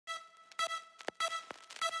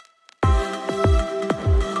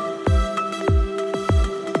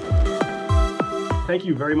Thank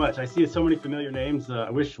you very much. I see so many familiar names. I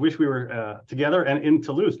wish we were together and in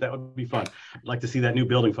Toulouse. That would be fun. I'd like to see that new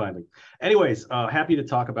building finally. Anyways, happy to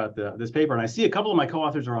talk about this paper. And I see a couple of my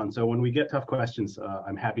co-authors are on. So when we get tough questions,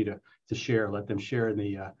 I'm happy to share, let them share in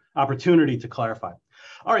the opportunity to clarify.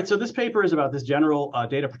 All right, so this paper is about this general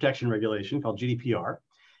data protection regulation called GDPR.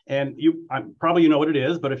 And probably you know what it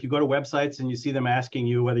is, but if you go to websites and you see them asking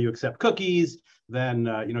you whether you accept cookies, then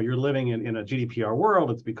you're living in a GDPR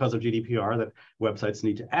world. It's because of GDPR that websites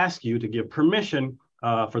need to ask you to give permission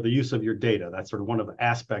for the use of your data. That's sort of one of the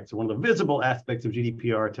aspects, one of the visible aspects of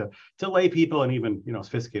GDPR to lay people and even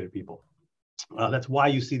sophisticated people. That's why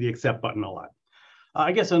you see the accept button a lot.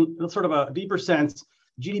 I guess in sort of a deeper sense,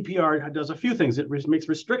 GDPR does a few things. It makes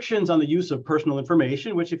restrictions on the use of personal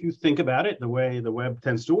information, which if you think about it, the way the web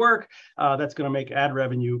tends to work, that's going to make ad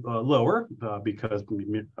revenue lower because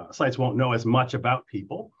sites won't know as much about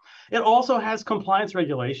people. It also has compliance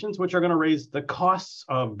regulations, which are going to raise the costs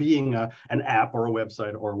of being an app or a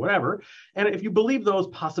website or whatever. And if you believe those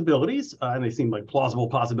possibilities, and they seem like plausible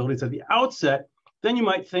possibilities at the outset, then you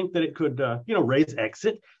might think that it could raise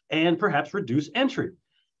exit and perhaps reduce entry.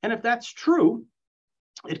 And if that's true,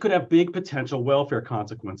 it could have big potential welfare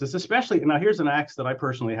consequences, especially, now here's an axe that I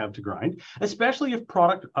personally have to grind, especially if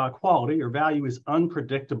product quality or value is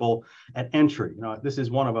unpredictable at entry. This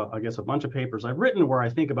is one of, a bunch of papers I've written where I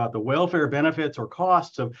think about the welfare benefits or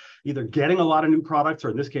costs of either getting a lot of new products,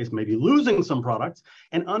 or in this case, maybe losing some products,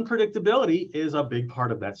 and unpredictability is a big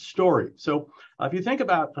part of that story. So if you think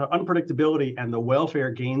about unpredictability and the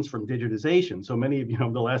welfare gains from digitization, so many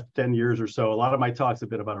of the last 10 years or so, a lot of my talks have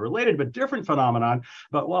been about a related but different phenomenon.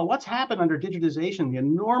 But well, what's happened under digitization, the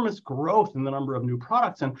enormous growth in the number of new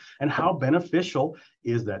products, and how beneficial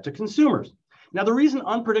is that to consumers? Now, the reason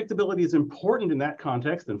unpredictability is important in that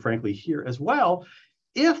context, and frankly here as well,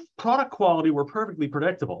 if product quality were perfectly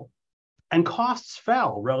predictable and costs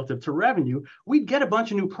fell relative to revenue, we'd get a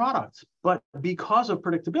bunch of new products. But because of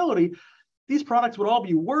predictability, these products would all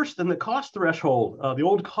be worse than the cost threshold, the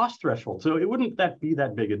old cost threshold. So it wouldn't be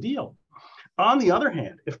that big a deal. On the other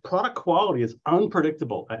hand, if product quality is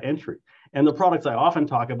unpredictable at entry, and the products I often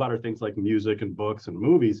talk about are things like music and books and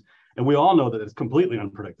movies, and we all know that it's completely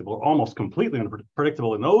unpredictable, or almost completely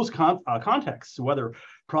unpredictable in those contexts, whether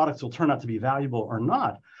products will turn out to be valuable or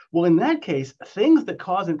not. Well, in that case, things that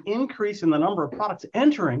cause an increase in the number of products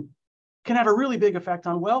entering can have a really big effect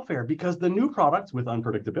on welfare, because the new products with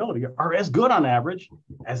unpredictability are as good on average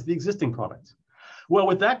as the existing products. Well,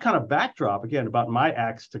 with that kind of backdrop, again, about my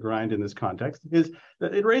axe to grind in this context, is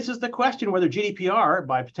that it raises the question whether GDPR,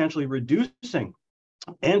 by potentially reducing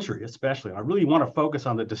entry, especially, and I really want to focus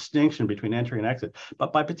on the distinction between entry and exit,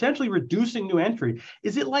 but by potentially reducing new entry,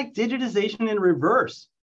 is it like digitization in reverse,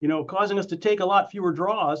 causing us to take a lot fewer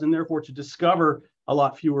draws and therefore to discover a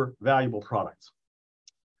lot fewer valuable products?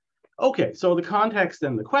 Okay, so the context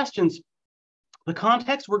and the questions. The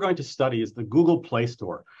context we're going to study is the Google Play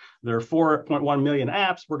Store. There are 4.1 million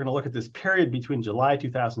apps. We're going to look at this period between July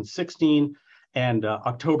 2016 and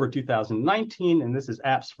October 2019, and this is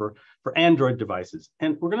apps for Android devices.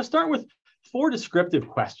 And we're going to start with 4 descriptive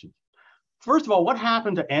questions. First of all, what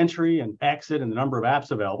happened to entry and exit and the number of apps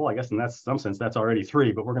available? I guess in some sense that's already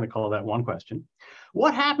 3, but we're going to call that one question.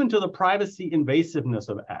 What happened to the privacy invasiveness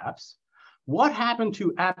of apps? What happened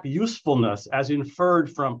to app usefulness as inferred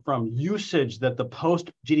from usage that the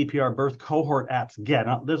post-GDPR birth cohort apps get?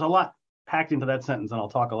 Now, there's a lot packed into that sentence, and I'll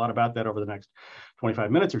talk a lot about that over the next 25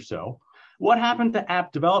 minutes or so. What happened to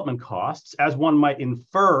app development costs, as one might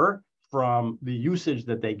infer from the usage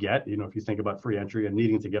that they get, if you think about free entry and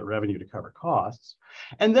needing to get revenue to cover costs?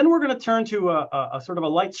 And then we're going to turn to a sort of a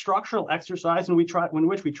light structural exercise in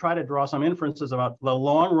which we try to draw some inferences about the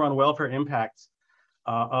long-run welfare impacts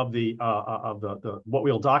of what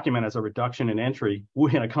we'll document as a reduction in entry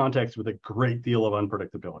in a context with a great deal of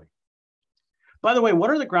unpredictability. By the way, what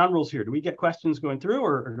are the ground rules here? Do we get questions going through,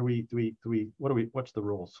 or what's the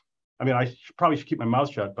rules? I mean, I probably should keep my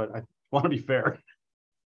mouth shut, but I want to be fair.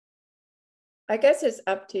 I guess it's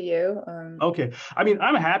up to you. Okay. I mean,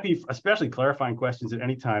 I'm happy, especially clarifying questions at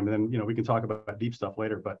any time, and then we can talk about deep stuff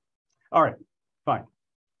later. But all right, fine.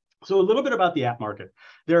 So a little bit about the app market.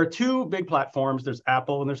 There are 2 big platforms. There's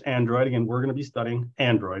Apple and there's Android. Again, we're going to be studying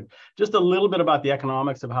Android. Just a little bit about the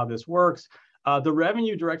economics of how this works. The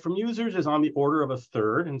revenue direct from users is on the order of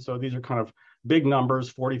 1/3. And so these are kind of big numbers,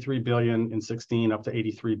 43 billion in 16 up to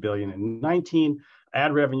 83 billion in 19.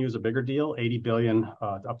 Ad revenue is a bigger deal, 80 billion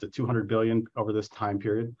up to 200 billion over this time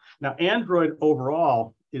period. Now, Android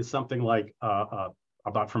overall is something like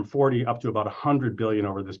about from 40 up to about 100 billion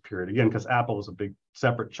over this period. Again, because Apple is a big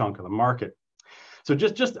separate chunk of the market. So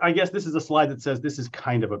just I guess this is a slide that says this is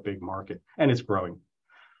kind of a big market and it's growing.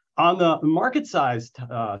 On the market size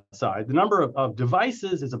side, the number of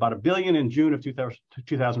devices is about 1 billion in June of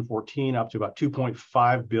 2014, up to about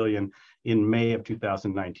 2.5 billion in May of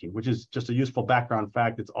 2019, which is just a useful background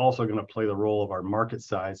fact. It's also going to play the role of our market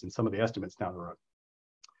size in some of the estimates down the road.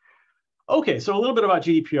 Okay, so a little bit about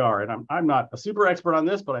GDPR, and I'm not a super expert on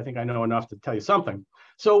this, but I think I know enough to tell you something.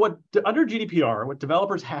 So under GDPR, what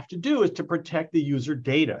developers have to do is to protect the user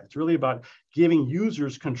data. It's really about giving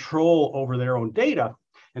users control over their own data.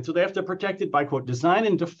 And so they have to protect it by, quote, design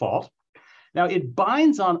and default. Now, it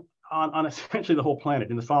binds on essentially the whole planet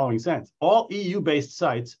in the following sense: all EU-based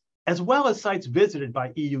sites, as well as sites visited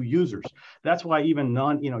by EU users. That's why even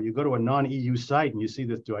you go to a non-EU site and you see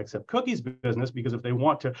this do I accept cookies business, because if they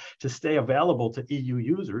want to stay available to EU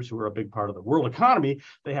users, who are a big part of the world economy,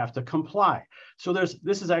 they have to comply. So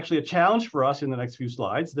this is actually a challenge for us in the next few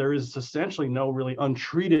slides. There is essentially no really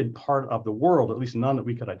untreated part of the world, at least none that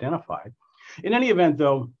we could identify. In any event,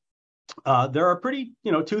 though, there are pretty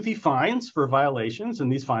toothy fines for violations,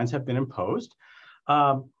 and these fines have been imposed.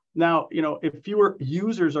 Now, if fewer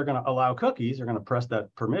users are going to allow cookies, are going to press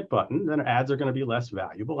that permit button, then ads are going to be less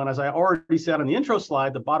valuable. And as I already said on the intro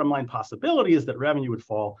slide, the bottom line possibility is that revenue would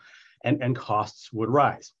fall and costs would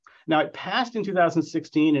rise. Now, it passed in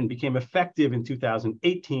 2016 and became effective in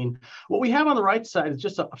 2018. What we have on the right side is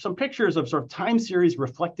just some pictures of sort of time series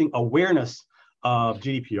reflecting awareness of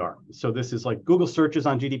GDPR. So this is like Google searches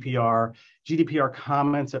on GDPR, GDPR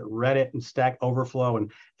comments at Reddit and Stack Overflow,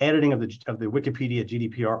 and editing of the Wikipedia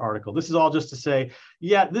GDPR article. This is all just to say,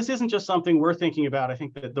 yeah, this isn't just something we're thinking about. I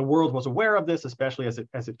think that the world was aware of this, especially as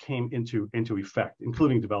it came into effect,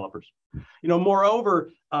 including developers. Moreover,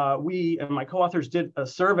 we and my co-authors did a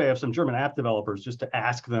survey of some German app developers just to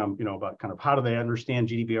ask them, about kind of how do they understand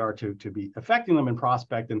GDPR to be affecting them in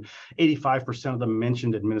prospect, and 85% of them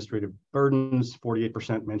mentioned administrative burdens,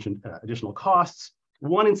 48% mentioned additional costs.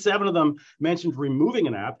 1 in 7 of them mentioned removing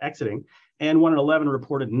an app, exiting, and 1 in 11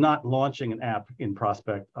 reported not launching an app in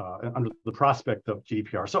prospect under the prospect of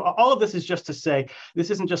GDPR. So all of this is just to say this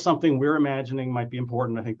isn't just something we're imagining might be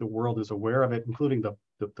important. I think the world is aware of it, including the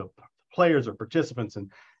players or participants in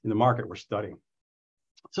the market we're studying.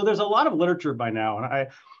 So there's a lot of literature by now, and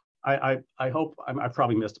I hope I've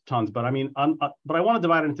probably missed tons, but but I want to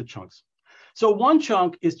divide it into chunks. So one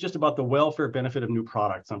chunk is just about the welfare benefit of new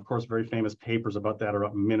products. And of course, very famous papers about that are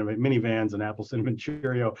about minivans and Apple Cinnamon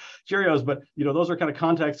Cheerios. But those are kind of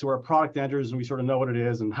contexts where a product enters and we sort of know what it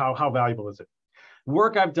is and how valuable is it.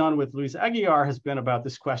 Work I've done with Luis Aguiar has been about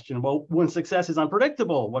this question. Well, when success is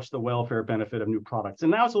unpredictable, what's the welfare benefit of new products?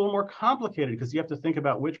 And now it's a little more complicated because you have to think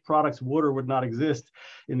about which products would or would not exist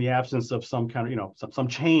in the absence of some kind of, some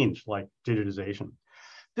change like digitization.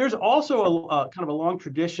 There's also a kind of a long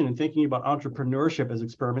tradition in thinking about entrepreneurship as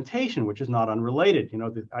experimentation, which is not unrelated.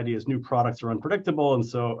 The idea is new products are unpredictable, and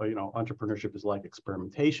so entrepreneurship is like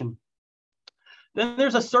experimentation. Then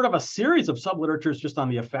there's a sort of a series of subliteratures just on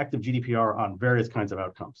the effect of GDPR on various kinds of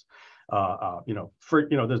outcomes.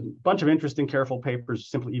 There's a bunch of interesting, careful papers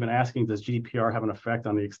simply even asking, does GDPR have an effect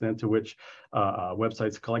on the extent to which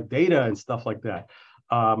websites collect data and stuff like that.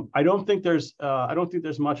 I don't think there's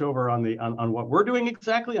much over on what we're doing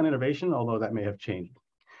exactly on innovation, although that may have changed.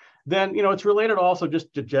 Then it's related also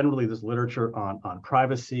just to generally this literature on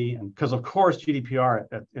privacy, and because of course GDPR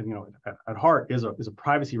at heart is a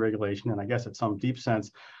privacy regulation, and I guess at some deep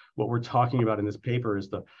sense what we're talking about in this paper is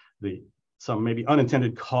some maybe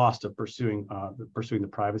unintended cost of pursuing the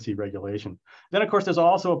privacy regulation. Then of course there's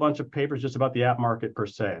also a bunch of papers just about the app market per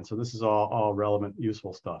se, and so this is all relevant,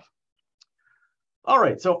 useful stuff. All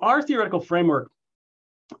right, so our theoretical framework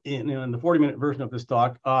in the 40-minute version of this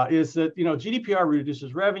talk is that GDPR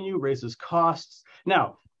reduces revenue, raises costs.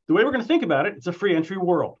 Now, the way we're going to think about it, it's a free entry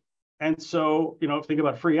world. And so, think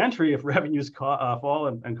about free entry. If revenues fall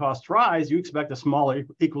and costs rise, you expect a smaller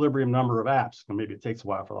equilibrium number of apps. And maybe it takes a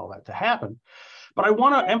while for all that to happen. But I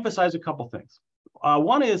want to emphasize a couple things.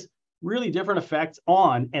 One is really different effects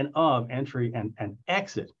on and of entry and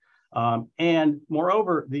exit. And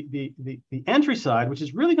moreover, the entry side, which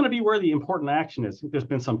is really going to be where the important action is. There's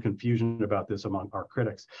been some confusion about this among our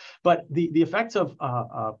critics, but the effects of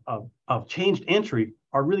changed entry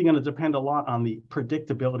are really going to depend a lot on the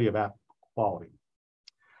predictability of app quality.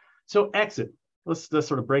 So exit, let's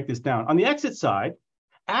sort of break this down. On the exit side,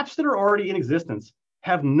 apps that are already in existence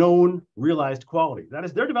have known realized quality. That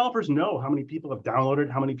is, their developers know how many people have downloaded,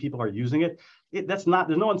 how many people are using it. There's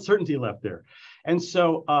no uncertainty left there. And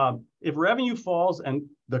so if revenue falls and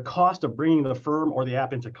the cost of bringing the firm or the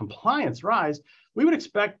app into compliance rise, we would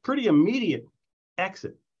expect pretty immediate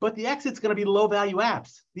exit. but the exit's going to be low value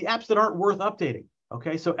apps, the apps that aren't worth updating.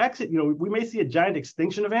 Okay, so exit, we may see a giant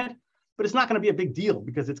extinction event, but it's not going to be a big deal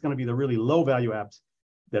because it's going to be the really low value apps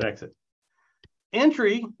that exit.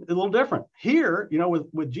 Entry is a little different. Here,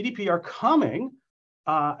 with GDPR coming,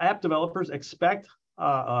 app developers expect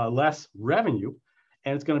less revenue,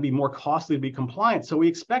 and it's going to be more costly to be compliant. So we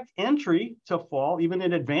expect entry to fall even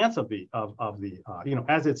in advance of the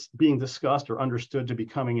as it's being discussed or understood to be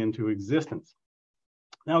coming into existence.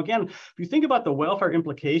 Now, again, if you think about the welfare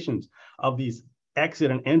implications of these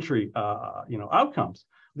exit and entry, outcomes,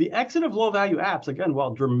 the exit of low-value apps, again,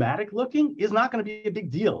 while dramatic looking, is not going to be a big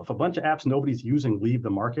deal. If a bunch of apps nobody's using leave the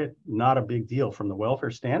market, not a big deal from the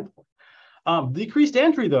welfare standpoint. Decreased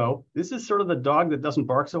entry, though, this is sort of the dog that doesn't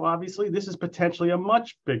bark so obviously. This is potentially a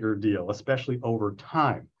much bigger deal, especially over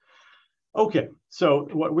time. Okay, so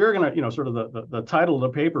what we're going to, sort of the title of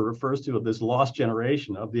the paper refers to this lost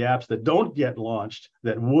generation of the apps that don't get launched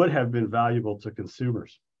that would have been valuable to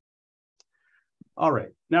consumers. All right,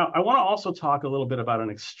 now I want to also talk a little bit about an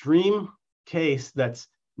extreme case that's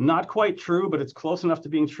not quite true, but it's close enough to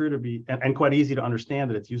being true to be, and quite easy to understand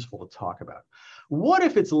that it's useful to talk about. What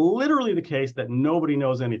if it's literally the case that nobody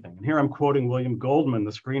knows anything? And here I'm quoting William Goldman,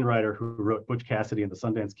 the screenwriter who wrote Butch Cassidy and the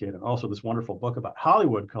Sundance Kid, and also this wonderful book about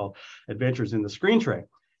Hollywood called Adventures in the Screen Trade,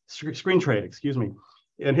 excuse me.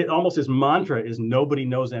 And almost his mantra is nobody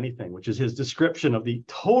knows anything, which is his description of the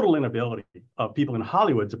total inability of people in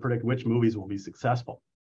Hollywood to predict which movies will be successful.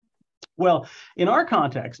 Well, in our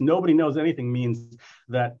context, nobody knows anything means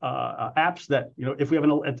that apps that, if we have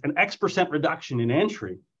an X% reduction in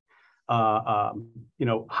entry,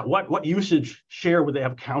 what usage share would they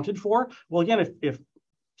have accounted for? Well, again, if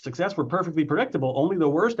success were perfectly predictable, only the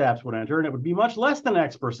worst apps would enter, and it would be much less than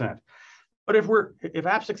X%. But if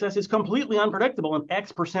app success is completely unpredictable, an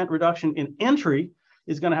X% reduction in entry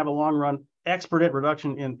is going to have a long run exponent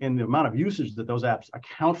reduction in the amount of usage that those apps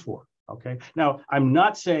account for. Okay. Now, I'm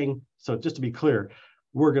not saying, so just to be clear,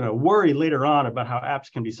 we're going to worry later on about how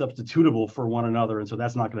apps can be substitutable for one another. And so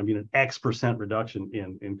that's not going to be an X% reduction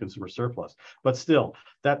in consumer surplus. But still,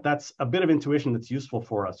 that's a bit of intuition that's useful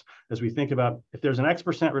for us as we think about if there's an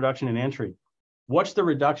X% reduction in entry, what's the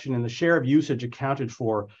reduction in the share of usage accounted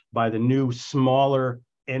for by the new smaller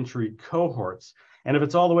entry cohorts? And if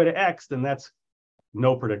it's all the way to X, then that's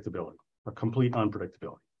no predictability, or complete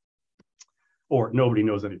unpredictability. Or nobody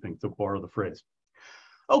knows anything, to borrow the phrase.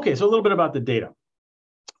 Okay, so a little bit about the data.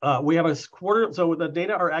 We have a quarter, so the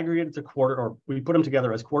data are aggregated to quarter, or we put them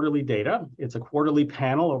together as quarterly data. It's a quarterly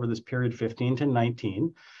panel over this period 15 to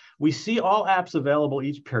 19. We see all apps available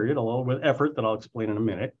each period, along with effort that I'll explain in a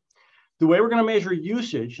minute. The way we're going to measure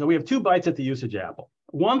usage, so we have two bites at the usage apple.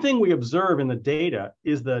 One thing we observe in the data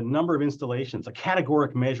is the number of installations, a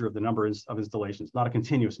categoric measure of the number of installations, not a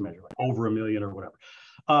continuous measure, like over 1 million or whatever.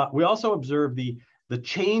 We also observe the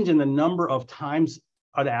change in the number of times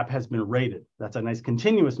an app has been rated. That's a nice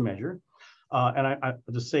continuous measure. And I'll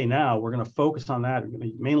just say now, we're going to focus on that. We're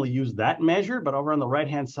going to mainly use that measure, but over on the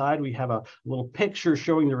right-hand side, we have a little picture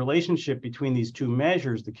showing the relationship between these two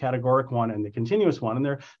measures, the categoric one and the continuous one, and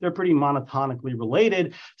they're pretty monotonically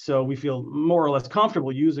related. So we feel more or less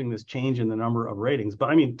comfortable using this change in the number of ratings. But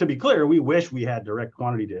I mean, to be clear, we wish we had direct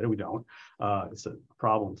quantity data. We don't. It's a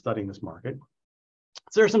problem studying this market.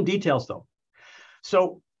 So there are some details, though.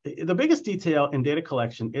 So the biggest detail in data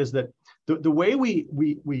collection is that the way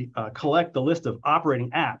we collect the list of operating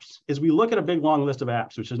apps is we look at a big long list of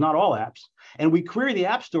apps, which is not all apps, and we query the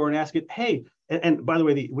App Store and ask it, hey, and by the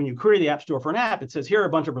way, when you query the App Store for an app, it says here are a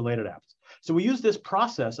bunch of related apps. So we use this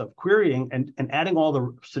process of querying and adding all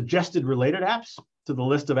the suggested related apps to the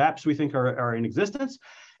list of apps we think are in existence.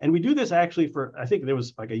 And we do this actually for, I think there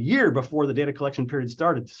was like a year before the data collection period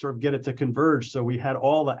started to sort of get it to converge. So we had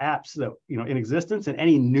all the apps that, in existence, and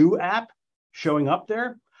any new app showing up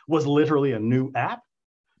there was literally a new app,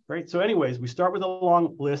 right? So anyways, we start with a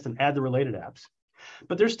long list and add the related apps.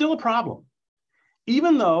 But there's still a problem.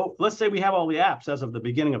 Even though, let's say we have all the apps as of the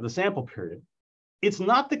beginning of the sample period, it's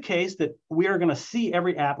not the case that we are going to see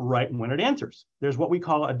every app right when it enters. There's what we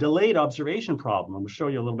call a delayed observation problem. And we'll show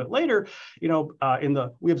you a little bit later.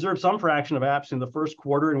 We observe some fraction of apps in the first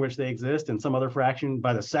quarter in which they exist, and some other fraction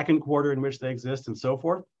by the second quarter in which they exist, and so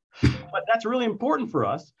forth. But that's really important for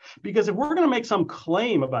us because if we're going to make some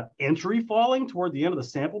claim about entry falling toward the end of the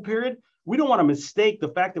sample period, we don't want to mistake the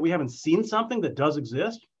fact that we haven't seen something that does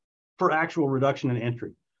exist for actual reduction in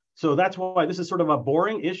entry. So that's why this is sort of a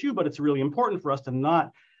boring issue, but it's really important for us to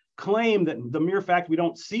not claim that the mere fact we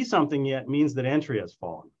don't see something yet means that entry has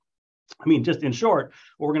fallen. I mean, just in short,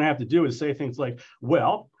 what we're going to have to do is say things like,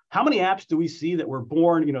 well, how many apps do we see that were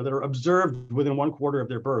born, that are observed within 1/4 of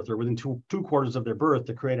their birth or within two quarters of their birth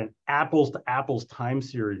to create an apples to apples time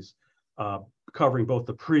series covering both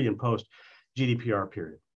the pre and post GDPR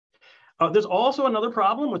period? There's also another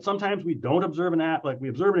problem with sometimes we don't observe an app, like we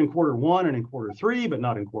observe it in Q1 and in Q3, but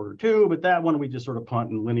not in Q2. But that one we just sort of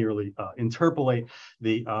punt and linearly interpolate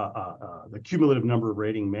the cumulative number of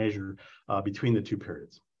rating measure between the two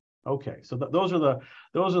periods. Okay, so those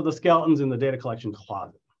are the skeletons in the data collection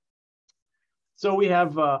closet. So we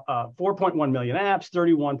have 4.1 million apps,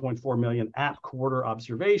 31.4 million app quarter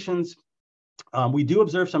observations. We do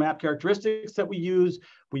observe some app characteristics that we use.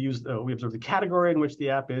 We observe the category in which the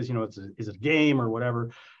app is, is it a game or whatever,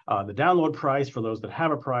 the download price for those that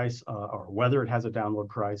have a price, or whether it has a download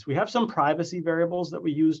price. We have some privacy variables that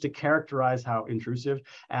we use to characterize how intrusive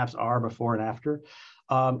apps are before and after.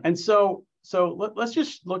 And so let's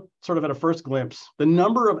just look sort of at a first glimpse, the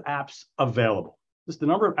number of apps available, just the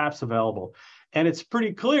number of apps available. And it's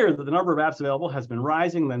pretty clear that the number of apps available has been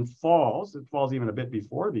rising, then falls. It falls even a bit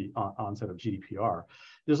before the onset of GDPR.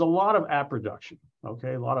 There's a lot of app reduction,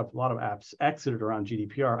 okay? A lot of apps exited around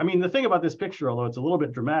GDPR. I mean, the thing about this picture, although it's a little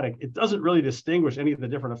bit dramatic, it doesn't really distinguish any of the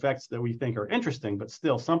different effects that we think are interesting, but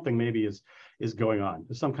still something maybe is going on.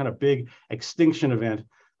 There's some kind of big extinction event.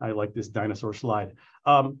 I like this dinosaur slide.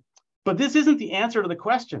 But this isn't the answer to the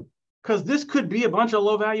question, because this could be a bunch of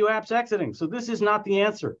low-value apps exiting. So this is not the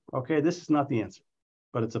answer, okay? This is not the answer,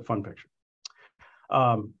 but it's a fun picture.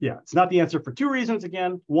 Yeah, it's not the answer for two reasons.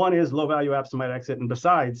 Again, one is low-value apps might exit, and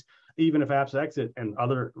besides, even if apps exit and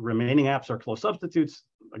other remaining apps are close substitutes,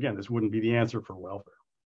 again, this wouldn't be the answer for welfare.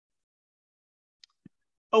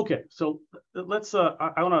 Okay, so let's,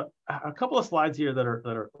 I want a couple of slides here that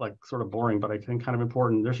are like sort of boring, but I think kind of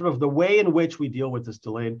important. They're sort of the way in which we deal with this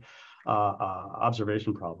delayed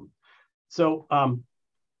observation problem. So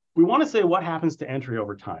we want to say what happens to entry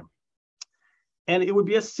over time. And it would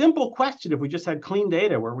be a simple question if we just had clean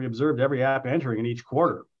data where we observed every app entering in each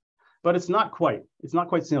quarter. But it's not quite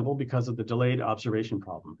simple because of the delayed observation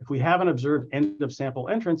problem. If we haven't observed end of sample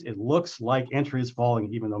entrance, it looks like entry is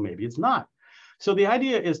falling, even though maybe it's not. So the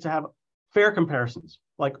idea is to have fair comparisons,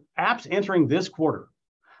 like apps entering this quarter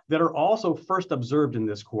that are also first observed in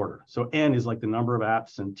this quarter. So N is like the number of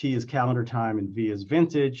apps, and T is calendar time, and V is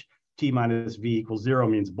vintage. T minus V equals 0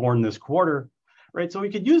 means born this quarter, right? So we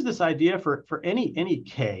could use this idea for any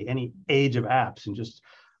K, any age of apps, and just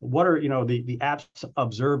what are, the apps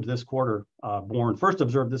observed this quarter, first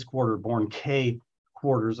observed this quarter, born K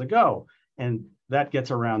quarters ago. And that gets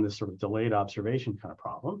around this sort of delayed observation kind of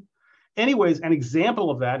problem. Anyways, an example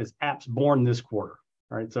of that is apps born this quarter,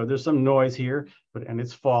 right? So there's some noise here, and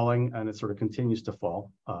it's falling, and it sort of continues to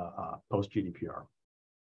fall post GDPR.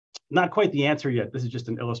 Not quite the answer yet. This is just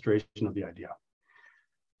an illustration of the idea.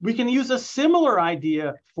 We can use a similar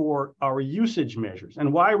idea for our usage measures.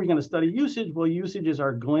 And why are we going to study usage? Well, usage is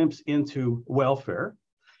our glimpse into welfare.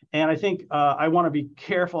 And I think I want to be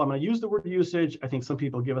careful. I'm going to use the word usage. I think some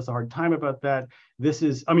people give us a hard time about that. This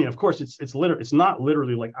is, I mean, of course, it's not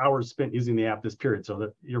literally like hours spent using the app this period. So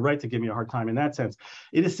that you're right to give me a hard time in that sense.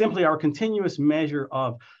 It is simply our continuous measure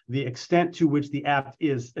of the extent to which the app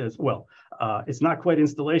is as well. It's not quite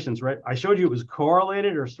installations, right? I showed you it was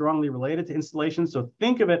correlated or strongly related to installations. So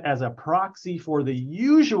think of it as a proxy for the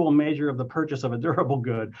usual measure of the purchase of a durable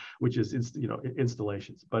good, which is,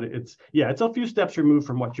 installations. But it's a few steps removed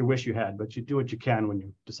from what you wish you had, but you do what you can when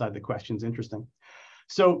you decide the question's interesting.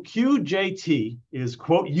 So QJT is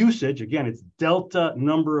quote usage. Again, it's delta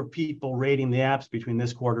number of people rating the apps between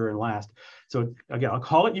this quarter and last. So again, I'll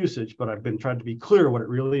call it usage, but I've been trying to be clear what it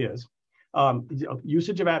really is.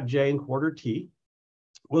 Usage of app J in quarter T.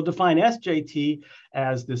 We'll define SJT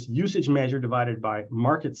as this usage measure divided by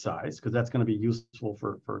market size, because that's going to be useful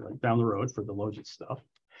for down the road for the Logit stuff.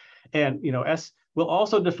 And we'll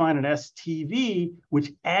also define an STV,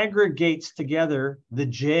 which aggregates together the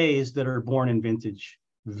J's that are born in vintage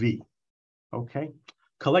V. Okay,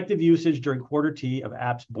 collective usage during quarter T of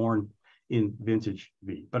apps born in vintage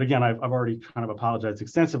V. But again, I've already kind of apologized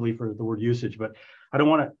extensively for the word usage, but I don't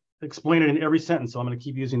want to explain it in every sentence, so I'm going to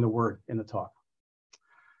keep using the word in the talk.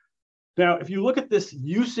 Now, if you look at this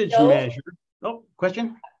usage measure,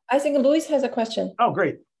 question? I think Luis has a question. Oh,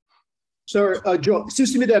 great. So, Joe, it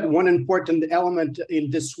seems to me that one important element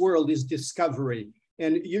in this world is discovery.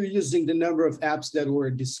 And you're using the number of apps that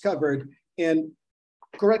were discovered. And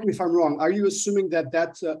correct me if I'm wrong, are you assuming that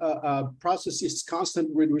that process is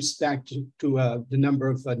constant with respect to the number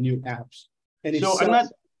of new apps? And so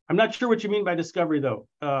I'm not sure what you mean by discovery, though.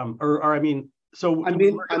 I mean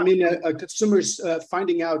consumers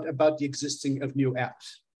finding out about the existing of new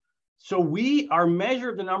apps. So our measure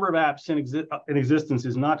of the number of apps in existence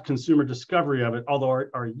is not consumer discovery of it, although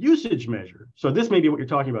our usage measure, so this may be what you're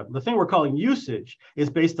talking about. The thing we're calling usage is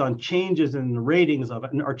based on changes in the ratings of it,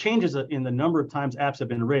 or changes in the number of times apps have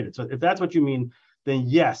been rated. So if that's what you mean, then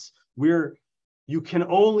yes, you're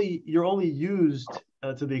only used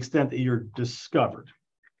to the extent that you're discovered.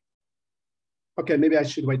 Okay, maybe I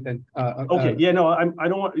should wait then. Okay, yeah, no, I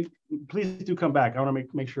don't want, please do come back. I want to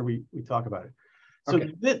make sure we talk about it. So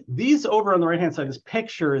okay. These over on the right-hand side, this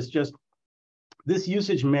picture is just this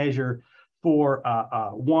usage measure for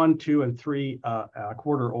 1, 2, and 3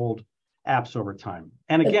 quarter-old apps over time.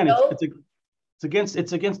 And again, it's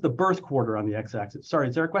against the birth quarter on the x-axis. Sorry,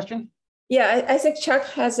 is there a question? Yeah, I think Chuck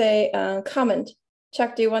has a comment.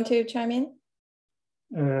 Chuck, do you want to chime in?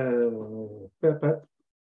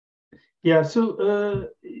 Yeah, so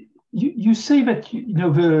you say that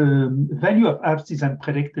the value of apps is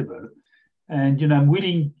unpredictable. And I'm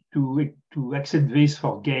willing to accept this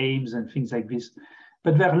for games and things like this.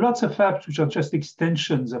 But there are lots of apps which are just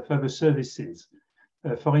extensions of other services.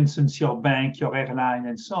 For instance, your bank, your airline,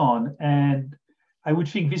 and so on. And I would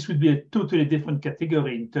think this would be a totally different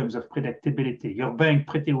category in terms of predictability. Your bank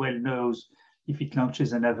pretty well knows if it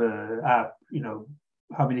launches another app,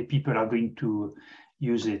 how many people are going to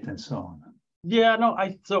use it and so on. Yeah, no,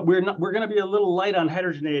 so we're going to be a little light on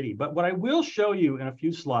heterogeneity, but what I will show you in a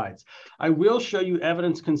few slides, I will show you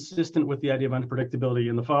evidence consistent with the idea of unpredictability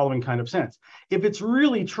in the following kind of sense. If it's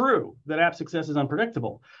really true that app success is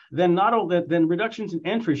unpredictable, then reductions in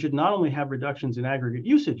entry should not only have reductions in aggregate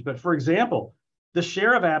usage, but for example, the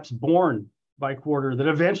share of apps born by quarter that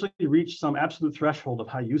eventually reach some absolute threshold of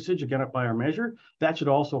high usage, again by our measure, that should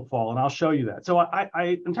also fall, and I'll show you that. So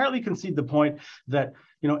I entirely concede the point that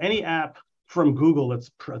any app from Google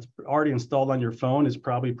that's already installed on your phone is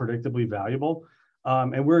probably predictably valuable.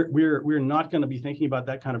 And we're not going to be thinking about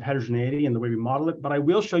that kind of heterogeneity in the way we model it, but I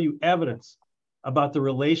will show you evidence about the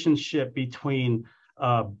relationship between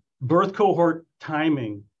birth cohort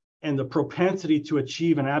timing and the propensity to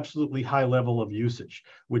achieve an absolutely high level of usage,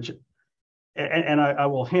 and I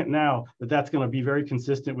will hint now that that's going to be very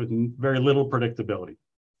consistent with very little predictability.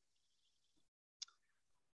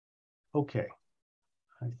 Okay.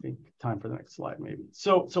 I think time for the next slide, maybe.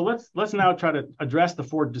 So let's now try to address the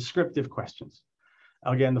 4 descriptive questions.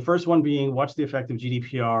 Again, the first one being, what's the effect of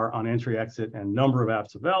GDPR on entry, exit, and number of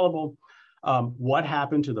apps available? What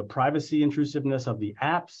happened to the privacy intrusiveness of the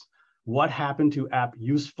apps? What happened to app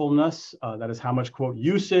usefulness? That is, how much, quote,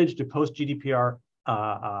 usage do post-GDPR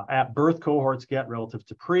app birth cohorts get relative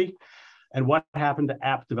to pre? And what happened to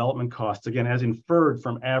app development costs, again, as inferred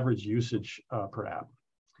from average usage per app?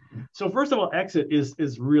 So first of all, exit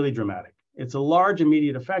is really dramatic. It's a large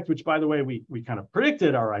immediate effect, which, by the way, we kind of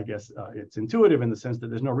predicted, or I guess it's intuitive in the sense that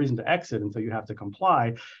there's no reason to exit until you have to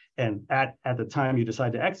comply. And at the time you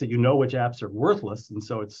decide to exit, which apps are worthless, and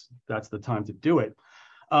so that's the time to do it.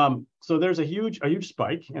 So there's a huge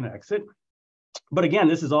spike in exit. But again,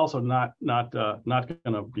 this is also not going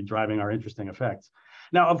to be driving our interesting effects.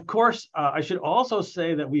 Now, of course, I should also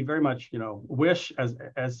say that we very much, wish,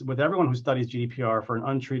 as with everyone who studies GDPR, for an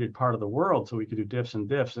untreated part of the world, so we could do diffs and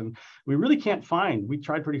diffs. And we really can't find. We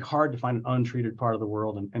tried pretty hard to find an untreated part of the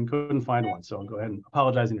world and couldn't find one. So I'll go ahead and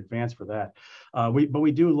apologize in advance for that. But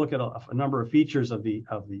we do look at a number of features of the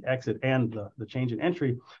exit and the change in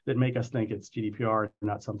entry that make us think it's GDPR and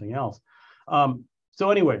not something else. So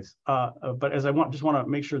anyways, but as just want to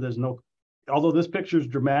make sure there's no. Although this picture is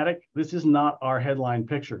dramatic, this is not our headline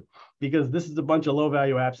picture, because this is a bunch of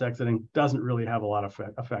low-value apps exiting, doesn't really have a lot of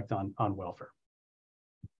effect on welfare.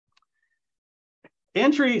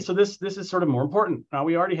 Entry, so this is sort of more important. Now,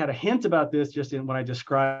 we already had a hint about this just when I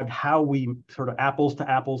described how we sort of apples to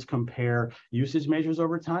apples compare usage measures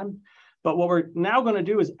over time. But what we're now going to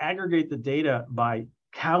do is aggregate the data by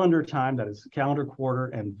calendar time, that is calendar quarter,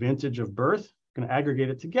 and vintage of birth. Going to aggregate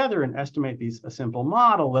it together and estimate a simple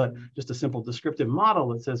model, just a simple descriptive model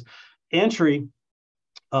that says entry,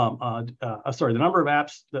 the number of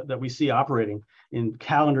apps that we see operating in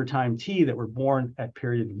calendar time T that were born at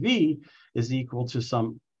period V is equal to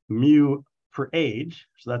some mu for age.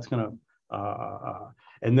 So that's going to,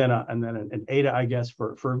 and then an eta, I guess,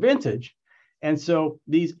 for vintage. And so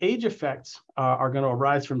these age effects are going to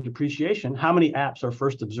arise from depreciation. How many apps are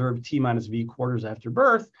first observed T minus V quarters after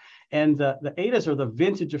birth? And the etas are the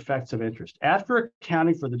vintage effects of interest. After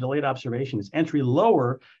accounting for the delayed observation, is entry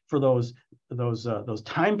lower for those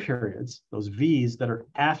time periods, those Vs that are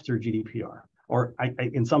after GDPR? Or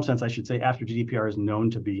in some sense, I should say after GDPR is known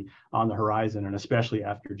to be on the horizon, and especially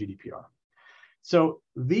after GDPR. So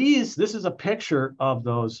this is a picture of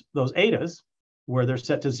those etas where they're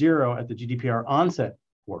set to 0 at the GDPR onset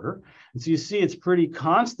quarter. And so you see it's pretty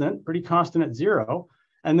constant at 0.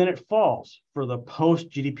 And then it falls for the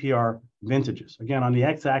post-GDPR vintages. Again, on the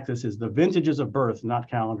x-axis is the vintages of birth, not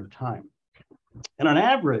calendar time. And on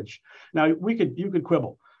average, now you could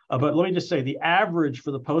quibble, but let me just say the average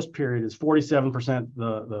for the post period is 47%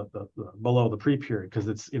 the below the pre-period, because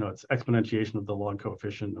it's it's exponentiation of the log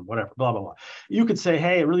coefficient and whatever, blah blah blah. You could say,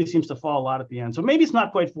 hey, it really seems to fall a lot at the end, so maybe it's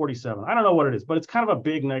not quite 47. I don't know what it is, but it's kind of a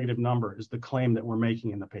big negative number, is the claim that we're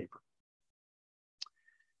making in the paper.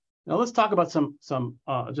 Now let's talk about some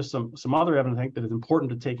other evidence I think that is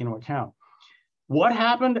important to take into account. What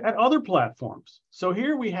happened at other platforms? So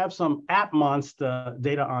here we have some AppMonst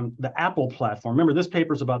data on the Apple platform. Remember, this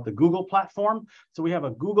paper is about the Google platform. So we have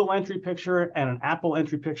a Google entry picture and an Apple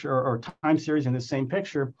entry picture or time series in the same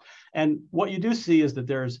picture. And what you do see is that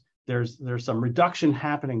there's some reduction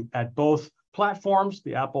happening at both platforms.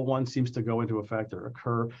 The Apple one seems to go into effect or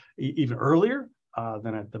occur even earlier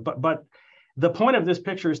than at the, but the point of this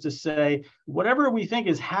picture is to say, whatever we think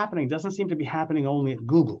is happening doesn't seem to be happening only at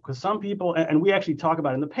Google, because some people, and we actually talk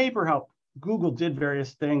about in the paper how Google did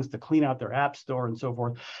various things to clean out their app store and so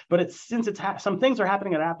forth. But since some things are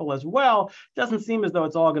happening at Apple as well, it doesn't seem as though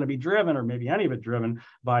it's all going to be driven, or maybe any of it driven,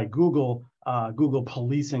 by Google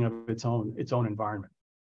policing of its own environment.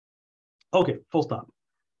 Okay, full stop.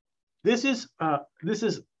 This is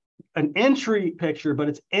an entry picture, but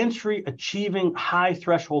it's entry achieving high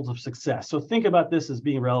thresholds of success. So think about this as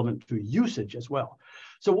being relevant to usage as well.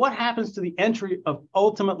 So what happens to the entry of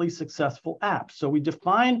ultimately successful apps? So we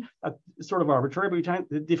define a sort of arbitrary, but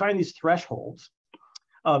we define these thresholds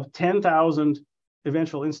of 10,000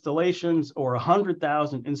 eventual installations or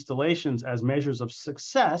 100,000 installations as measures of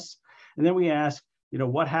success. And then we ask,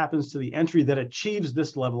 what happens to the entry that achieves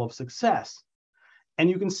this level of success? And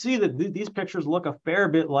you can see that these pictures look a fair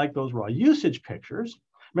bit like those raw usage pictures.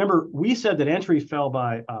 Remember, we said that entry fell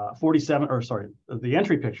by the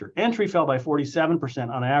entry fell by 47%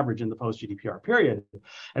 on average in the post-GDPR period.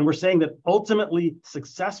 And we're saying that ultimately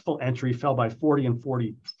successful entry fell by 40 and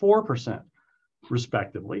 44%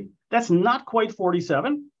 respectively. That's not quite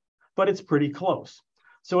 47, but it's pretty close.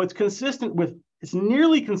 So it's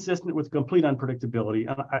nearly consistent with complete unpredictability.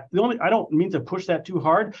 And I don't mean to push that too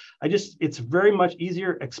hard. It's very much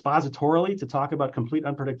easier expositorily to talk about complete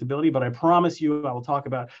unpredictability, but I promise you I will talk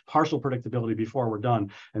about partial predictability before we're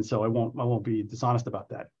done. And so I won't be dishonest about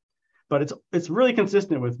that. But it's really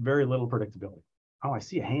consistent with very little predictability. Oh, I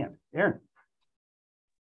see a hand. Aaron.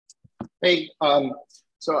 Hey,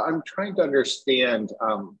 so I'm trying to understand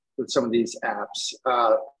with some of these apps,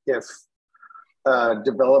 if a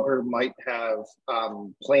developer might have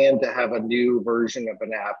planned to have a new version of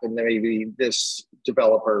an app, and then maybe this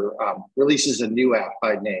developer releases a new app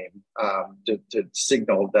by name to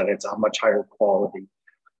signal that it's a much higher quality.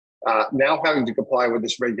 Now having to comply with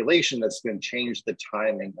this regulation that's going to change the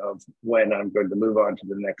timing of when I'm going to move on to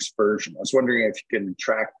the next version. I was wondering if you can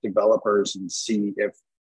track developers and see if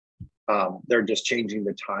they're just changing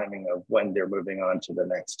the timing of when they're moving on to the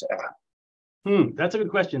next app. That's a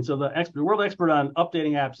good question. So the world expert on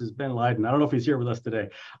updating apps is Ben Leiden. I don't know if he's here with us today.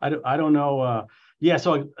 I don't know.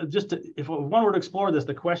 So if one were to explore this,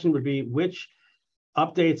 the question would be which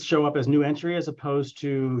updates show up as new entry as opposed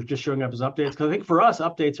to just showing up as updates. Because I think for us,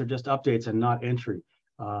 updates are just updates and not entry.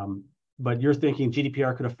 But you're thinking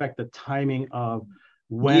GDPR could affect the timing of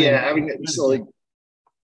when. Yeah, I mean, so like,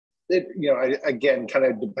 again, kind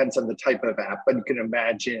of depends on the type of app, but you can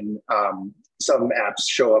imagine some apps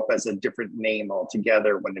show up as a different name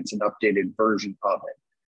altogether when it's an updated version of it.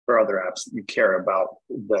 For other apps, you care about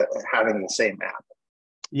having the same app.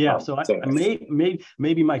 Yeah, so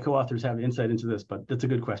maybe my co-authors have insight into this, but that's a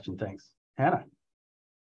good question. Thanks. Hannah.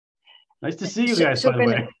 Nice to see you guys, by the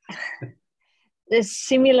way. A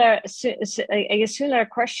similar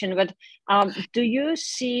question, but do you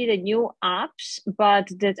see the new apps, but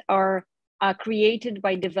that are created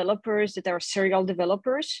by developers that are serial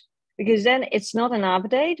developers? Because then it's not an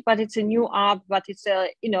update, but it's a new app, but it's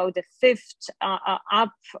the fifth app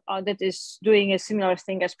that is doing a similar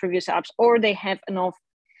thing as previous apps, or they have enough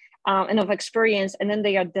experience, and then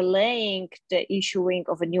they are delaying the issuing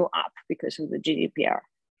of a new app because of the GDPR.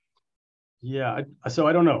 Yeah, so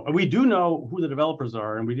I don't know. We do know who the developers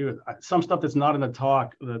are, and we do some stuff that's not in the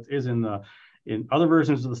talk that is in other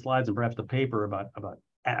versions of the slides and perhaps the paper about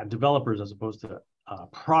developers as opposed to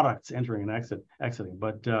products entering and exiting.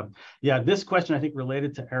 But this question I think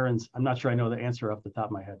related to Aaron's. I'm not sure I know the answer off the top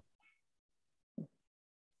of my head.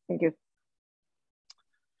 Thank you.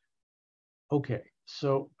 Okay,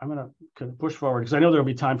 so I'm going to push forward because I know there'll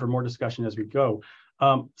be time for more discussion as we go.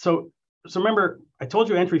 So remember, I told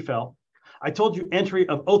you entry fell. I told you entry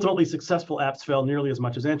of ultimately successful apps fell nearly as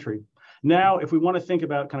much as entry. Now, if we want to think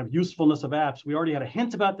about kind of usefulness of apps, we already had a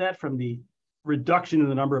hint about that from the reduction in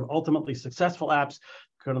the number of ultimately successful apps.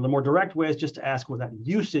 Kind of the more direct way is just to ask what that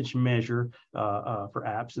usage measure for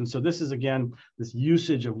apps. And so this is, again, this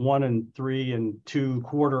usage of 1 and 3 and 2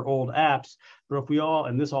 quarter-old apps. But if we all,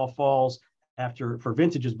 and this all falls after, for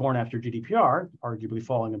vintages born after GDPR, arguably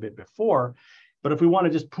falling a bit before. But if we want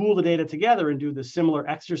to just pool the data together and do the similar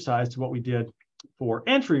exercise to what we did for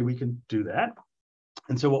entry, we can do that.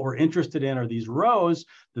 And so what we're interested in are these rows,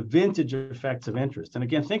 the vintage effects of interest. And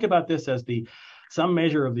again, think about this as some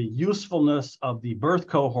measure of the usefulness of the birth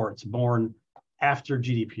cohorts born after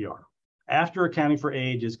GDPR. After accounting for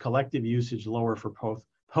age, is collective usage lower for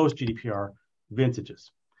post-GDPR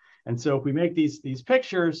vintages? And so if we make these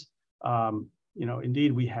pictures,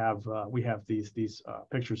 indeed we have these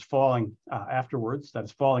pictures falling afterwards.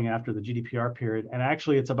 That's falling after the GDPR period, and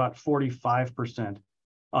actually it's about 45%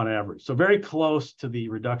 on average. So very close to the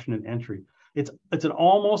reduction in entry. It's an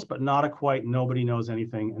almost, but not a quite, nobody knows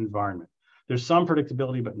anything environment. There's some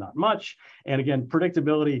predictability, but not much. And again,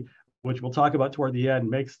 predictability, which we'll talk about toward the end,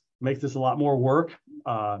 makes this a lot more work.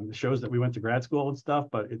 It shows that we went to grad school and stuff,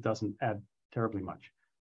 but it doesn't add terribly much.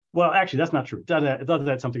 Well, actually, that's not true. It does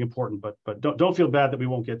add something important, but don't feel bad that we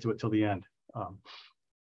won't get to it till the end.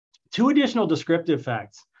 Two additional descriptive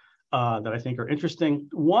facts that I think are interesting.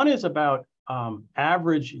 One is about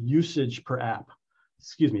average usage per app.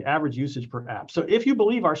 Average usage per app. So if you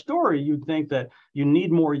believe our story, you'd think that you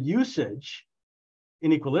need more usage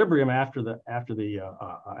in equilibrium after the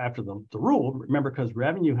rule. Remember, because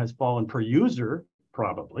revenue has fallen per user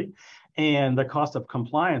probably, and the cost of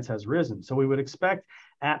compliance has risen. So we would expect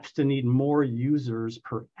apps to need more users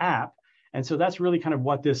per app. And so that's really kind of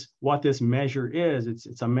what this measure is.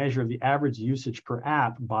 It's a measure of the average usage per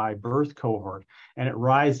app by birth cohort, and it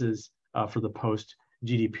rises for the post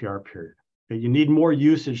GDPR period. You need more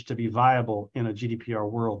usage to be viable in a GDPR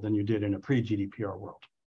world than you did in a pre-GDPR world.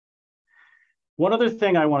 One other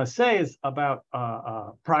thing I want to say is about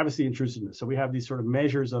privacy intrusiveness. So we have these sort of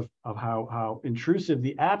measures of how intrusive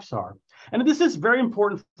the apps are. And this is very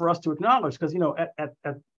important for us to acknowledge because,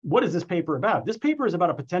 what is this paper about? This paper is about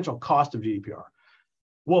a potential cost of GDPR.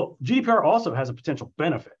 Well, GDPR also has a potential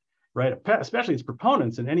benefit, right? Especially its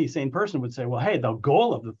proponents, and any sane person would say, well, hey, the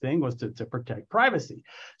goal of the thing was to protect privacy.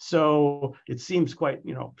 So it seems quite,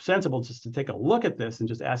 sensible just to take a look at this and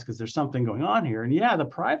just ask, is there something going on here? And yeah, the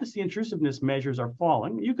privacy intrusiveness measures are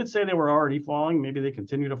falling. You could say they were already falling, maybe they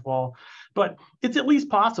continue to fall, but it's at least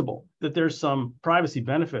possible that there's some privacy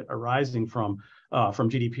benefit arising from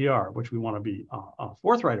GDPR, which we want to be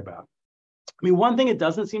forthright about. I mean, one thing it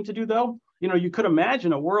doesn't seem to do, though, you could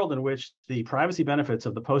imagine a world in which the privacy benefits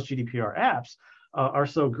of the post-GDPR apps are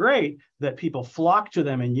so great that people flock to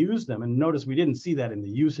them and use them. And notice we didn't see that in the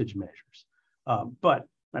usage measures. But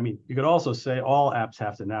I mean, you could also say all apps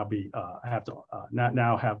have to now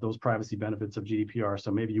now have those privacy benefits of GDPR.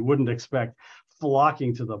 So maybe you wouldn't expect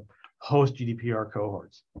flocking to the post-GDPR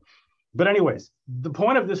cohorts. But anyways, the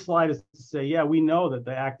point of this slide is to say, yeah, we know that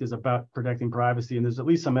the act is about protecting privacy, and there's at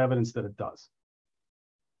least some evidence that it does.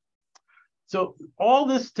 So all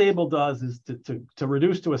this table does is to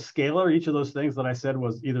reduce to a scalar each of those things that I said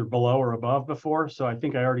was either below or above before. So I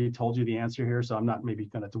think I already told you the answer here, so I'm not maybe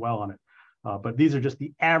going to dwell on it. But these are just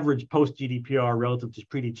the average post-GDPR relative to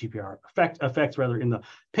pre-GDPR effects rather in the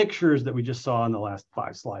pictures that we just saw in the last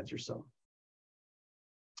 5 slides or so.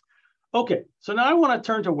 Okay, so now I want to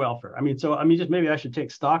turn to welfare. Just maybe I should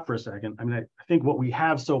take stock for a second. I think what we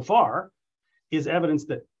have so far is evidence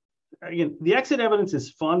that, again, the exit evidence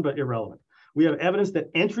is fun but irrelevant. We have evidence that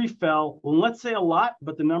entry fell, well, let's say a lot,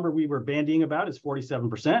 but the number we were bandying about is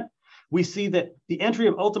 47%. We see that the entry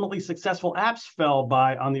of ultimately successful apps fell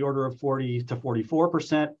by on the order of 40 to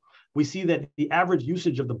 44%. We see that the average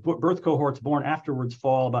usage of the birth cohorts born afterwards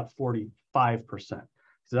fall about 45%.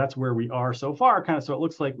 So that's where we are so far, kind of. So it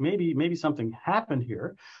looks like maybe something happened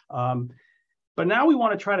here. But now we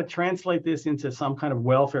want to try to translate this into some kind of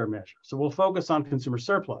welfare measure. So we'll focus on consumer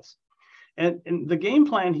surplus. And the game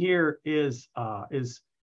plan here is as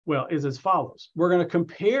follows. We're going to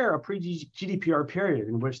compare a pre-GDPR period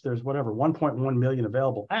in which there's 1.1 million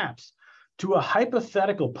available apps to a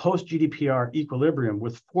hypothetical post-GDPR equilibrium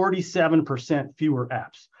with 47% fewer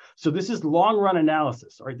apps. So this is long-run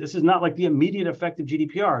analysis, right? This is not like the immediate effect of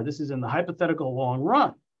GDPR. This is in the hypothetical long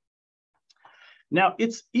run. Now,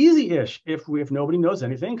 it's easy-ish if nobody knows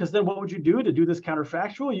anything, because then what would you do to do this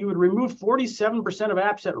counterfactual? You would remove 47% of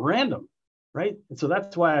apps at random, right? And so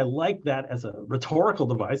that's why I like that as a rhetorical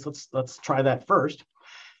device. Let's try that first.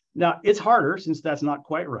 Now, it's harder since that's not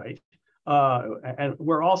quite right. and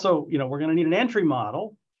we're also, we're going to need an entry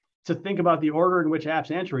model to think about the order in which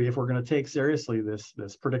apps entry if we're going to take seriously this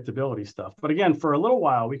predictability stuff. But again, for a little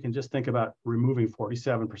while, we can just think about removing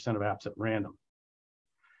 47% of apps at random.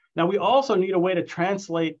 Now, we also need a way to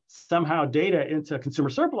translate somehow data into consumer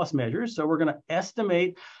surplus measures. So we're going to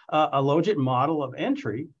estimate a logit model of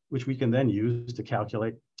entry, which we can then use to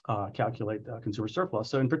calculate consumer surplus.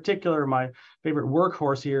 So in particular, my favorite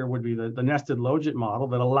workhorse here would be the nested logit model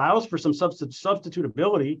that allows for some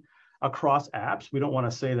substitutability across apps. We don't want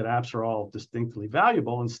to say that apps are all distinctly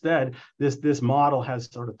valuable. Instead, this model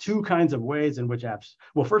has sort of two kinds of ways in which apps,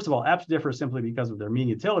 well, first of all, apps differ simply because of their mean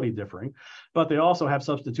utility differing, but they also have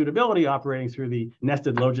substitutability operating through the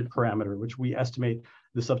nested logit parameter, which we estimate,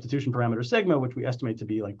 the substitution parameter sigma, which we estimate to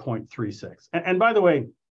be like 0.36. And by the way,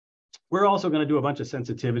 we're also going to do a bunch of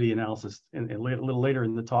sensitivity analysis a little later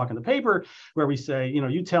in the talk in the paper, where we say,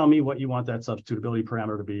 you tell me what you want that substitutability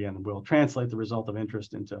parameter to be, and we'll translate the result of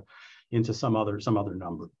interest into some other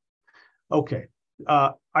number. Okay,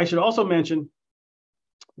 I should also mention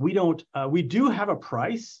we do have a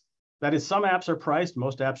price. That is, some apps are priced,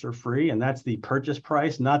 most apps are free, and that's the purchase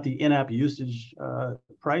price, not the in-app usage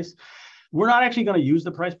price. We're not actually going to use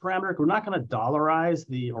the price parameter. We're not going to dollarize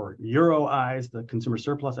or euroize the consumer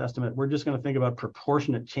surplus estimate. We're just going to think about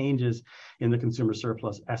proportionate changes in the consumer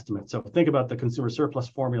surplus estimate. So think about the consumer surplus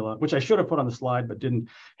formula, which I should have put on the slide, but didn't,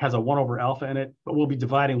 has a 1 over alpha in it. But we'll be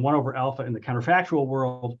dividing 1 over alpha in the counterfactual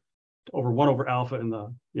world over 1 over alpha in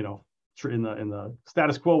the, in the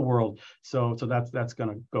status quo world. So that's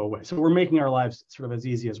going to go away. So we're making our lives sort of as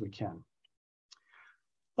easy as we can.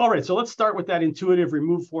 All right, so let's start with that intuitive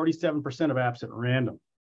remove 47% of apps at random.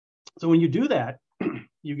 So when you do that,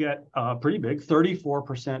 you get a pretty big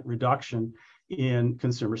 34% reduction in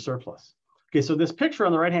consumer surplus. Okay, so this picture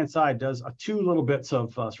on the right-hand side does two little bits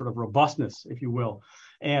of sort of robustness, if you will.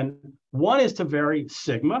 And one is to vary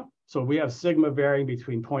sigma. So we have sigma varying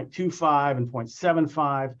between 0.25 and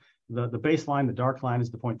 0.75. The baseline, the dark line, is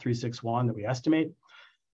the 0.361 that we estimate.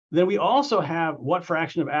 Then we also have what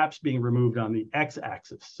fraction of apps being removed on the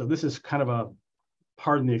x-axis. So this is kind of a,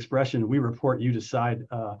 pardon the expression, we report, you decide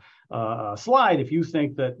slide. If you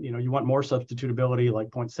think that you want more substitutability, like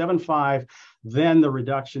 0.75, then the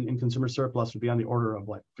reduction in consumer surplus would be on the order of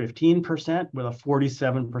like 15%, with a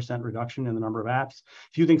 47% reduction in the number of apps.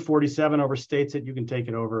 If you think 47 overstates it, you can take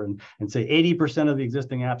it over and say 80% of the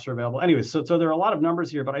existing apps are available. Anyway, so there are a lot of numbers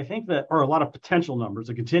here, but I think that, or a lot of potential numbers,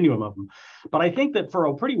 a continuum of them. But I think that for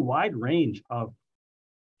a pretty wide range of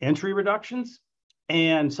entry reductions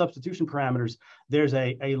and substitution parameters, there's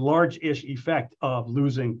a large-ish effect of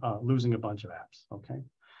losing a bunch of apps. Okay,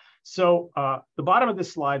 so the bottom of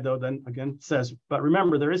this slide, though, then again says, but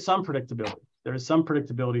remember, there is some predictability. There is some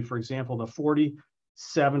predictability. For example, the 47%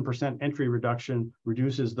 entry reduction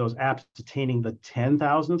reduces those apps attaining the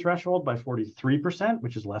 10,000 threshold by 43%,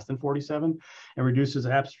 which is less than 47, and reduces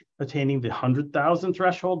apps attaining the 100,000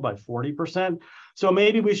 threshold by 40%. So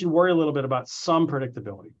maybe we should worry a little bit about some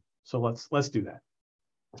predictability. So let's do that.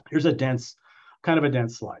 Here's a kind of a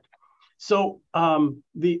dense slide. So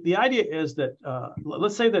the idea is that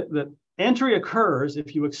let's say that entry occurs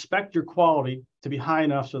if you expect your quality to be high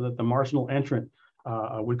enough so that the marginal entrant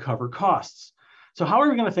would cover costs. So how are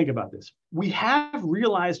we going to think about this? We have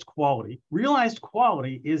realized quality. Realized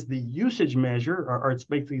quality is the usage measure, or it's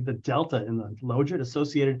basically the delta in the logit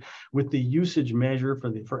associated with the usage measure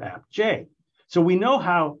for app J. So we know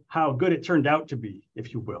how good it turned out to be,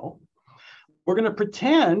 if you will. We're going to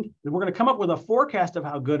pretend that we're going to come up with a forecast of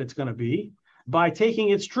how good it's going to be by taking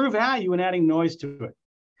its true value and adding noise to it.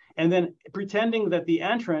 And then pretending that the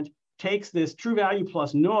entrant takes this true value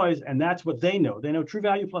plus noise, and that's what they know. They know true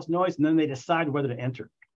value plus noise, and then they decide whether to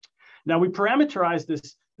enter. Now we parameterize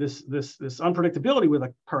this unpredictability with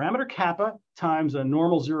a parameter kappa times a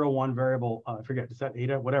normal 0, 1 variable. I forget, is that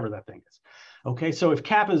eta? Whatever that thing is. Okay, so if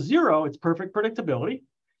kappa is 0, it's perfect predictability.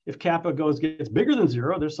 If kappa gets bigger than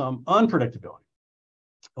 0, there's some unpredictability.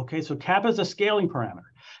 Okay, so kappa is a scaling parameter.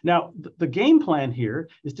 Now, the game plan here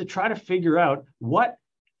is to try to figure out what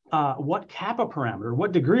kappa parameter,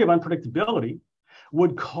 what degree of unpredictability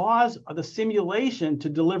would cause the simulation to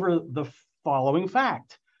deliver the following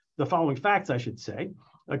facts, I should say.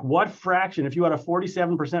 Like what fraction, if you had a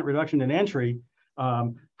 47% reduction in entry,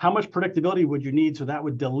 how much predictability would you need so that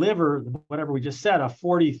would deliver whatever we just said, a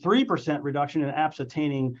 43% reduction in apps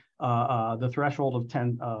attaining the threshold of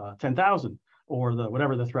 10,000 or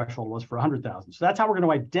whatever the threshold was for 100,000. So that's how we're going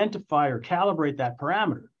to identify or calibrate that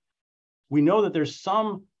parameter. We know that there's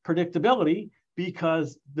some predictability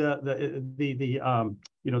because the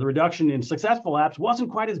reduction in successful apps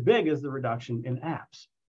wasn't quite as big as the reduction in apps.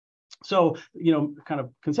 So, kind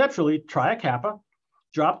of conceptually, try a kappa,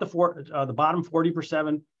 drop the bottom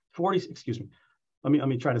 40%, excuse me. Let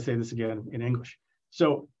me try to say this again in English.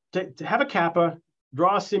 So to have a kappa,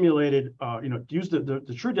 draw a simulated, use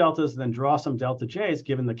the true deltas, then draw some delta j's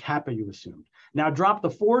given the kappa you assumed. Now drop the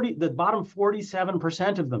bottom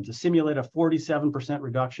 47% of them to simulate a 47%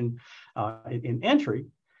 reduction in entry,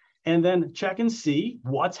 and then check and see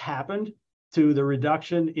what's happened to the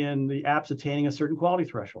reduction in the apps attaining a certain quality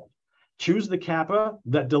threshold. Choose the kappa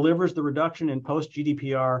that delivers the reduction in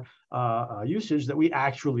post-GDPR usage that we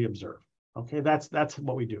actually observe. Okay, that's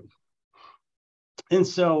what we do. And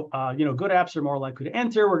so, good apps are more likely to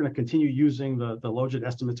enter. We're going to continue using the logit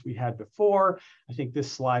estimates we had before. I think this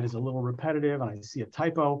slide is a little repetitive, and I see a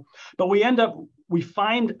typo. But we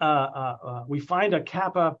find a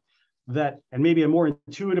kappa that, and maybe a more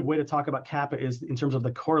intuitive way to talk about kappa is in terms of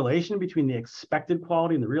the correlation between the expected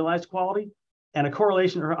quality and the realized quality. And a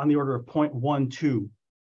correlation on the order of 0.12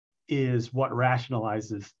 is what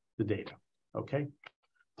rationalizes the data, okay?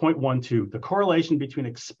 0.12, the correlation between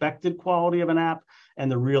expected quality of an app and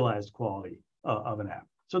the realized quality of an app.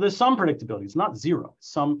 So there's some predictability. It's not zero,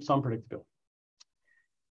 some predictability.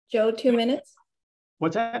 Joe, 2 minutes.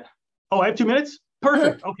 What's that? Oh, I have 2 minutes?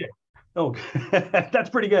 Perfect, okay. Oh, that's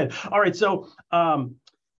pretty good. All right, so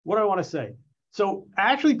what do I want to say? So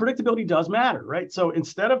actually predictability does matter, right? So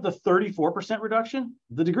instead of the 34% reduction,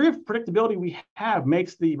 the degree of predictability we have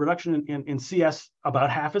makes the reduction in CS about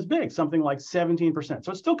half as big, something like 17%.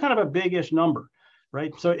 So it's still kind of a big-ish number,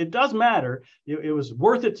 right? So it does matter. It was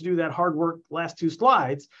worth it to do that hard work last 2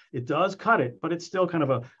 slides. It does cut it, but it's still kind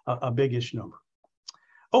of a big-ish number.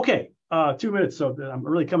 Okay, 2 minutes, so I'm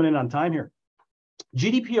really coming in on time here.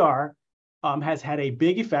 GDPR has had a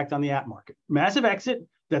big effect on the app market. Massive exit.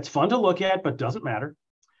 That's fun to look at, but doesn't matter,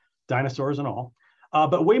 dinosaurs and all.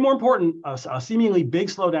 But way more important, a seemingly big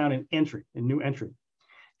slowdown in new entry.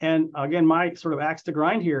 And again, my sort of axe to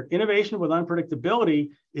grind here, innovation with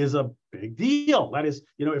unpredictability is a big deal. That is,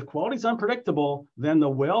 if quality is unpredictable, then the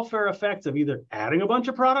welfare effects of either adding a bunch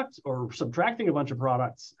of products or subtracting a bunch of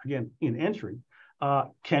products, again, in entry,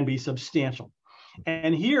 can be substantial.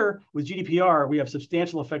 And here with GDPR, we have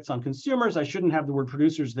substantial effects on consumers. I shouldn't have the word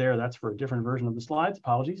producers there. That's for a different version of the slides.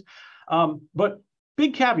 Apologies. But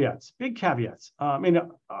big caveats, I mean,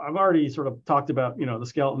 I've already sort of talked about, the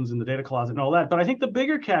skeletons in the data closet and all that. But I think the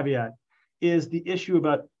bigger caveat is the issue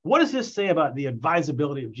about what does this say about the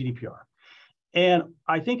advisability of GDPR? And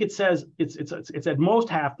I think it says it's at most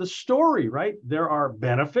half the story, right? There are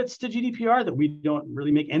benefits to GDPR that we don't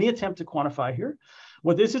really make any attempt to quantify here.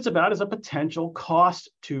 What this is about is a potential cost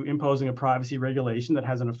to imposing a privacy regulation that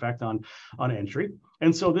has an effect on entry.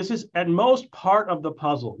 And so this is at most part of the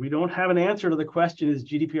puzzle. We don't have an answer to the question, is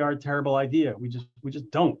GDPR a terrible idea? We just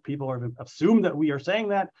don't. People have assumed that we are saying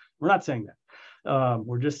that. We're not saying that.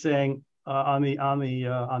 We're just saying on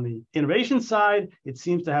the innovation side, it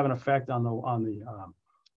seems to have an effect on the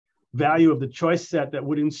value of the choice set that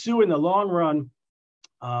would ensue in the long run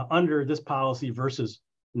under this policy versus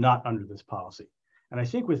not under this policy. And I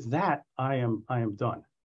think with that, I am done.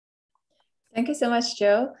 Thank you so much,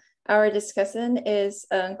 Joe. Our discussion is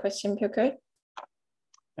question period.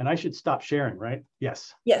 And I should stop sharing, right?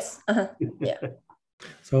 Yes. Yes. Yeah.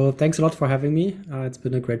 So thanks a lot for having me. It's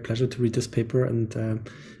been a great pleasure to read this paper and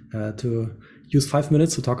to use 5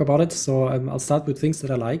 minutes to talk about it. So I'll start with things that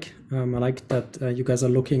I like. I like that you guys are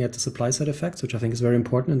looking at the supply side effects, which I think is very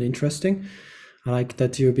important and interesting. I like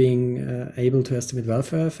that you're being able to estimate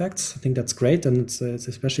welfare effects. I think that's great, and it's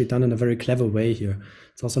especially done in a very clever way here.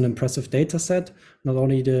 It's also an impressive data set, not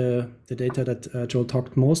only the data that Joel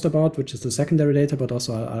talked most about, which is the secondary data, but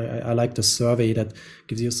also I like the survey that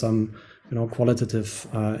gives you some qualitative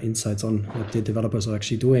insights on what the developers are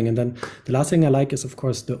actually doing. And then the last thing I like is, of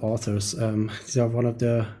course, the authors. These are one of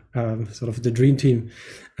the sort of the dream team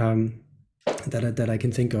that I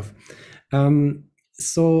can think of.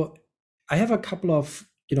 So I have a couple of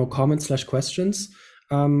comments / questions.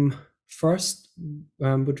 First,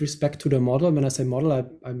 with respect to the model, when I say model,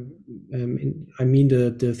 I mean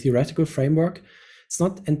the theoretical framework. It's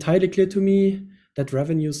not entirely clear to me that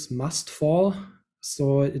revenues must fall.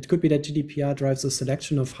 So it could be that GDPR drives a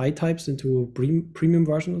selection of high types into premium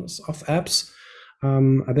versions of apps,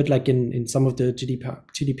 a bit like in some of the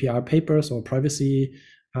GDPR papers or privacy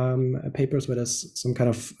papers, where there's some kind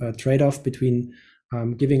of trade-off between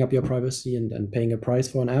giving up your privacy and paying a price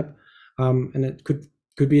for an app. And it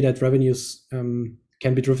could be that revenues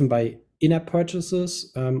can be driven by in-app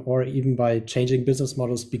purchases or even by changing business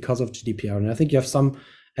models because of GDPR. And I think you have some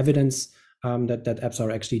evidence that apps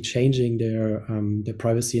are actually changing their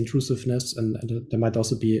privacy intrusiveness, and there might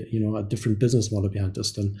also be a different business model behind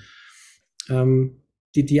this than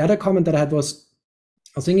The other comment that I had was,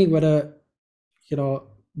 I was thinking whether,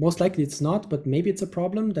 most likely it's not, but maybe it's a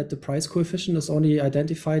problem that the price coefficient is only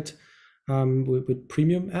identified with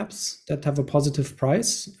premium apps that have a positive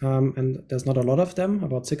price, and there's not a lot of them,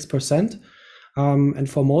 about 6%. And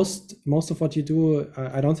for most of what you do,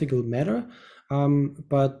 I don't think it will matter.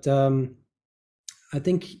 But I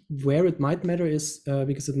think where it might matter is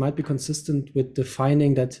because it might be consistent with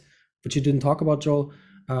defining that, which you didn't talk about, Joe,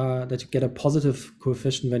 that you get a positive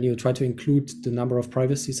coefficient when you try to include the number of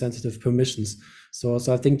privacy sensitive permissions. So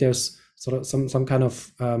I think there's sort of some kind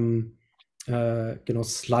of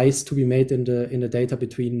slice to be made in the data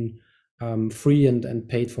between free and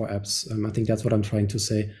paid for apps. I think that's what I'm trying to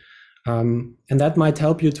say. And that might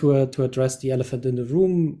help you to address the elephant in the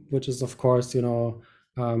room, which is, of course,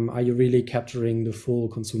 are you really capturing the full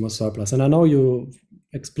consumer surplus? And I know you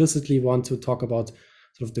explicitly want to talk about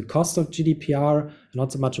sort of the cost of GDPR,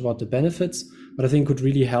 not so much about the benefits, but I think it could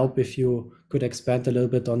really help if you could expand a little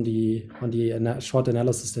bit on the short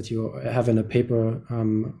analysis that you have in a paper,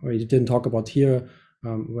 where you didn't talk about here,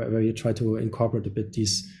 where you try to incorporate a bit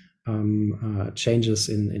these changes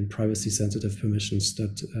in privacy sensitive permissions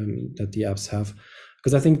that the apps have,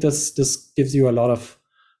 because I think this gives you a lot of,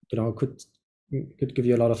 could give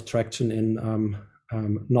you a lot of traction in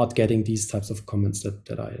not getting these types of comments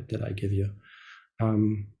that I give you.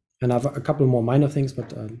 And I have a couple more minor things,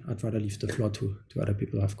 but I'd rather leave the floor to other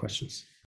people who have questions.